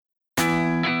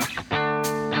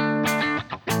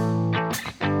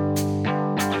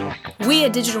We are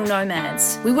digital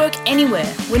nomads. We work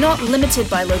anywhere. We're not limited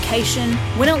by location.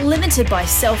 We're not limited by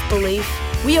self-belief.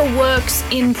 We are works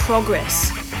in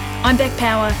progress. I'm Beck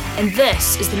Power, and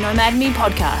this is the Nomad Me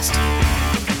podcast.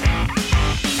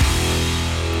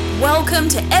 Welcome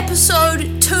to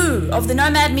episode 2 of the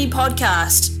Nomad Me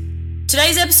podcast.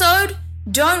 Today's episode,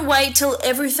 don't wait till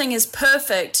everything is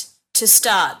perfect to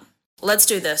start. Let's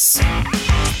do this.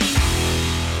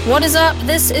 What is up?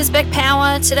 This is Beck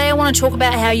Power. Today I want to talk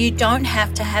about how you don't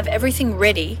have to have everything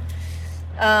ready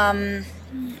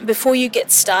before you get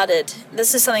started.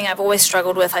 This is something I've always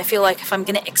struggled with. I feel like if I'm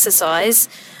going to exercise,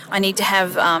 I need to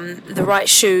have the right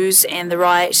shoes and the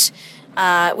right,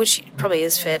 which probably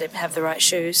is fair to have the right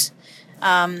shoes,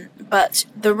 but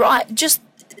the right,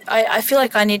 I feel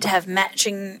like I need to have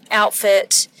matching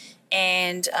outfit,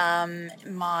 and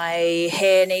my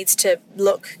hair needs to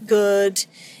look good.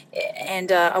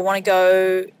 And I want to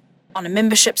go on a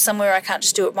membership somewhere. I can't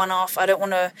just do it one-off. I don't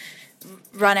want to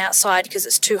run outside because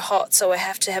it's too hot, so I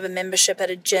have to have a membership at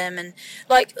a gym. And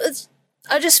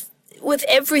with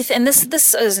everything, and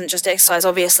this isn't just exercise,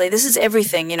 obviously. This is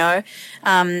everything, to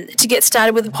get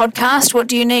started with a podcast, what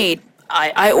do you need?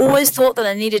 I always thought that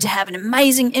I needed to have an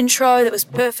amazing intro that was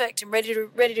perfect and ready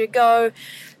to go.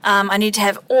 I need to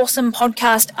have awesome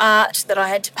podcast art that I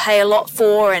had to pay a lot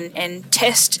for and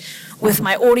test with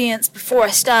my audience before I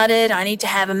started. I need to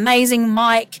have amazing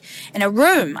mic and a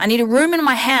room. I need a room in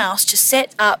my house to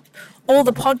set up all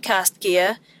the podcast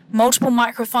gear, multiple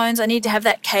microphones. I need to have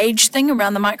that cage thing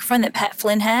around the microphone that Pat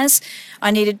Flynn has. I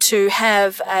needed to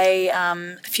have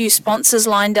a few sponsors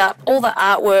lined up, all the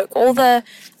artwork, all the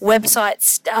website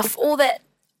stuff, all that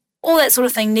sort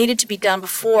of thing needed to be done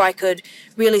before I could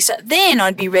really start. Then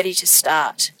I'd be ready to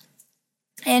start.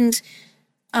 And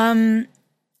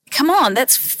come on,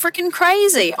 that's freaking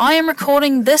crazy. I am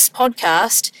recording this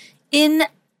podcast in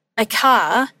a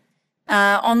car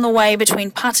on the way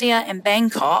between Pattaya and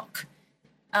Bangkok.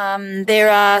 There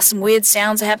are some weird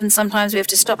sounds that happen sometimes. We have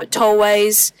to stop at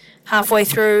tollways halfway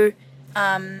through.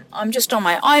 I'm just on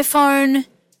my iPhone.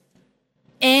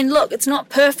 And look, it's not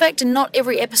perfect, and not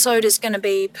every episode is going to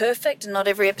be perfect, and not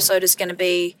every episode is going to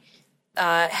be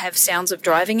have sounds of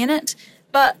driving in it.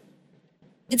 But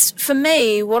it's, for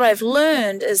me, what I've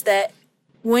learned is that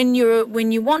when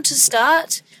you want to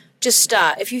start, just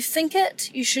start. If you think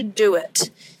it, you should do it.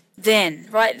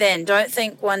 Right then. Don't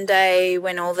think one day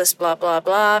when all this blah, blah,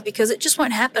 blah, because it just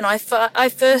won't happen. I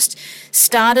first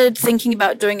started thinking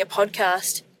about doing a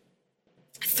podcast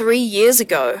 3 years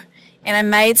ago, and I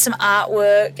made some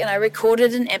artwork, and I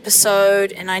recorded an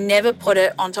episode, and I never put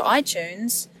it onto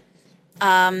iTunes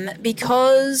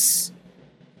because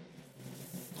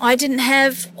I didn't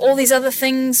have all these other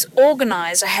things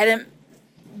organized. I hadn't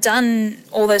done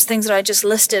all those things that I just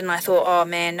listed, and I thought, oh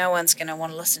man, no one's going to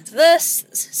want to listen to this.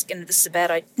 This is a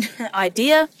bad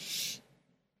idea.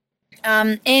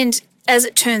 And as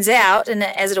it turns out, and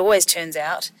as it always turns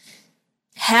out,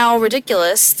 how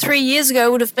ridiculous 3 years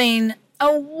ago would have been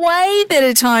a way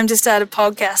better time to start a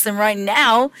podcast than right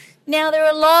now. Now there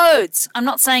are loads. I'm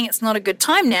not saying it's not a good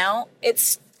time now.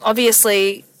 It's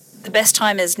obviously the best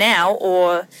time is now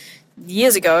or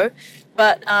years ago,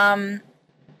 but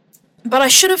I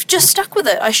should have just stuck with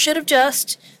it. I should have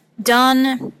just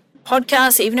done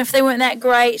podcasts, even if they weren't that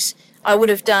great. I would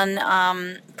have done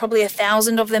probably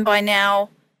 1,000 of them by now.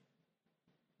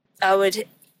 I would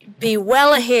be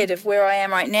well ahead of where I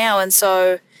am right now. And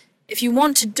so if you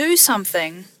want to do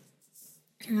something,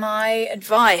 my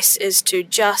advice is to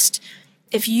just,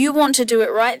 if you want to do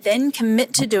it right, then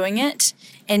commit to doing it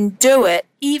and do it,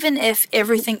 even if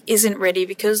everything isn't ready,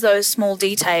 because those small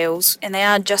details, and they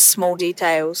are just small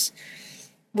details,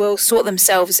 will sort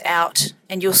themselves out,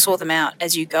 and you'll sort them out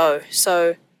as you go.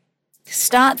 So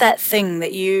start that thing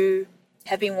that you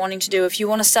have been wanting to do. If you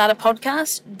want to start a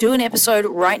podcast, do an episode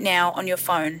right now on your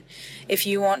phone. If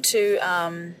you want to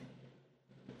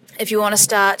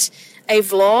start a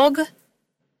vlog,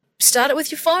 start it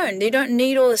with your phone. You don't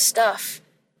need all this stuff.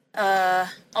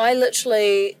 I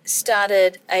literally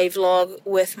started a vlog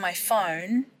with my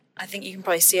phone. I think you can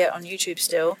probably see it on YouTube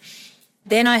still.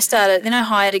 Then I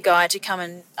hired a guy to come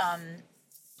and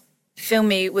film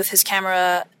me with his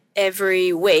camera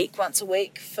every week, once a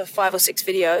week, for 5 or 6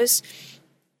 videos.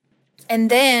 And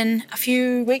then a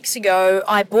few weeks ago,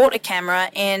 I bought a camera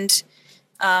and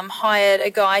hired a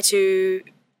guy to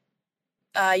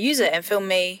use it and film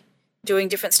me doing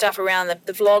different stuff around.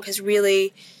 The vlog has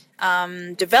really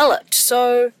developed.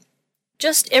 So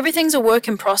just everything's a work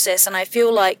in process, and I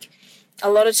feel like a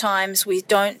lot of times we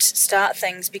don't start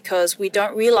things because we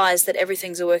don't realize that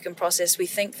everything's a work in process. We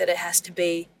think that it has to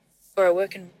be, or a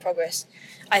work in progress.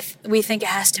 We think it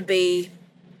has to be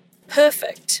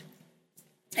perfect.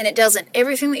 And it doesn't.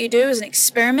 Everything that you do is an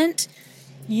experiment.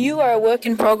 You are a work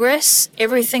in progress.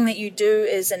 Everything that you do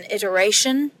is an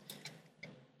iteration.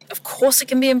 Of course it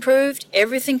can be improved.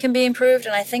 Everything can be improved.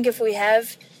 And I think if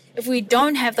we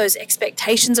don't have those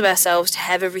expectations of ourselves to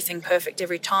have everything perfect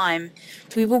every time,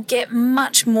 we will get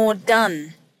much more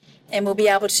done, and we'll be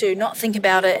able to not think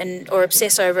about it or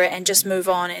obsess over it and just move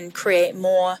on and create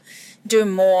more, do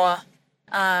more,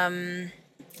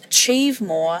 achieve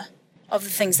more of the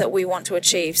things that we want to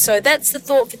achieve. So that's the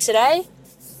thought for today.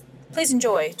 Please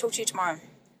enjoy. Talk to you tomorrow.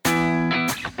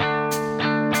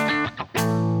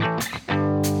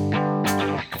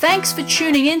 Thanks for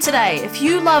tuning in today. If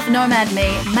you love Nomad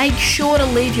Me, make sure to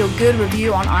leave your good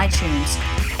review on iTunes.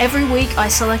 Every week I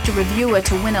select a reviewer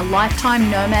to win a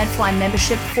lifetime Nomad Fly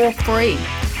membership for free.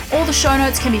 All the show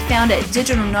notes can be found at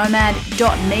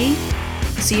digitalnomad.me.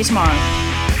 See you tomorrow.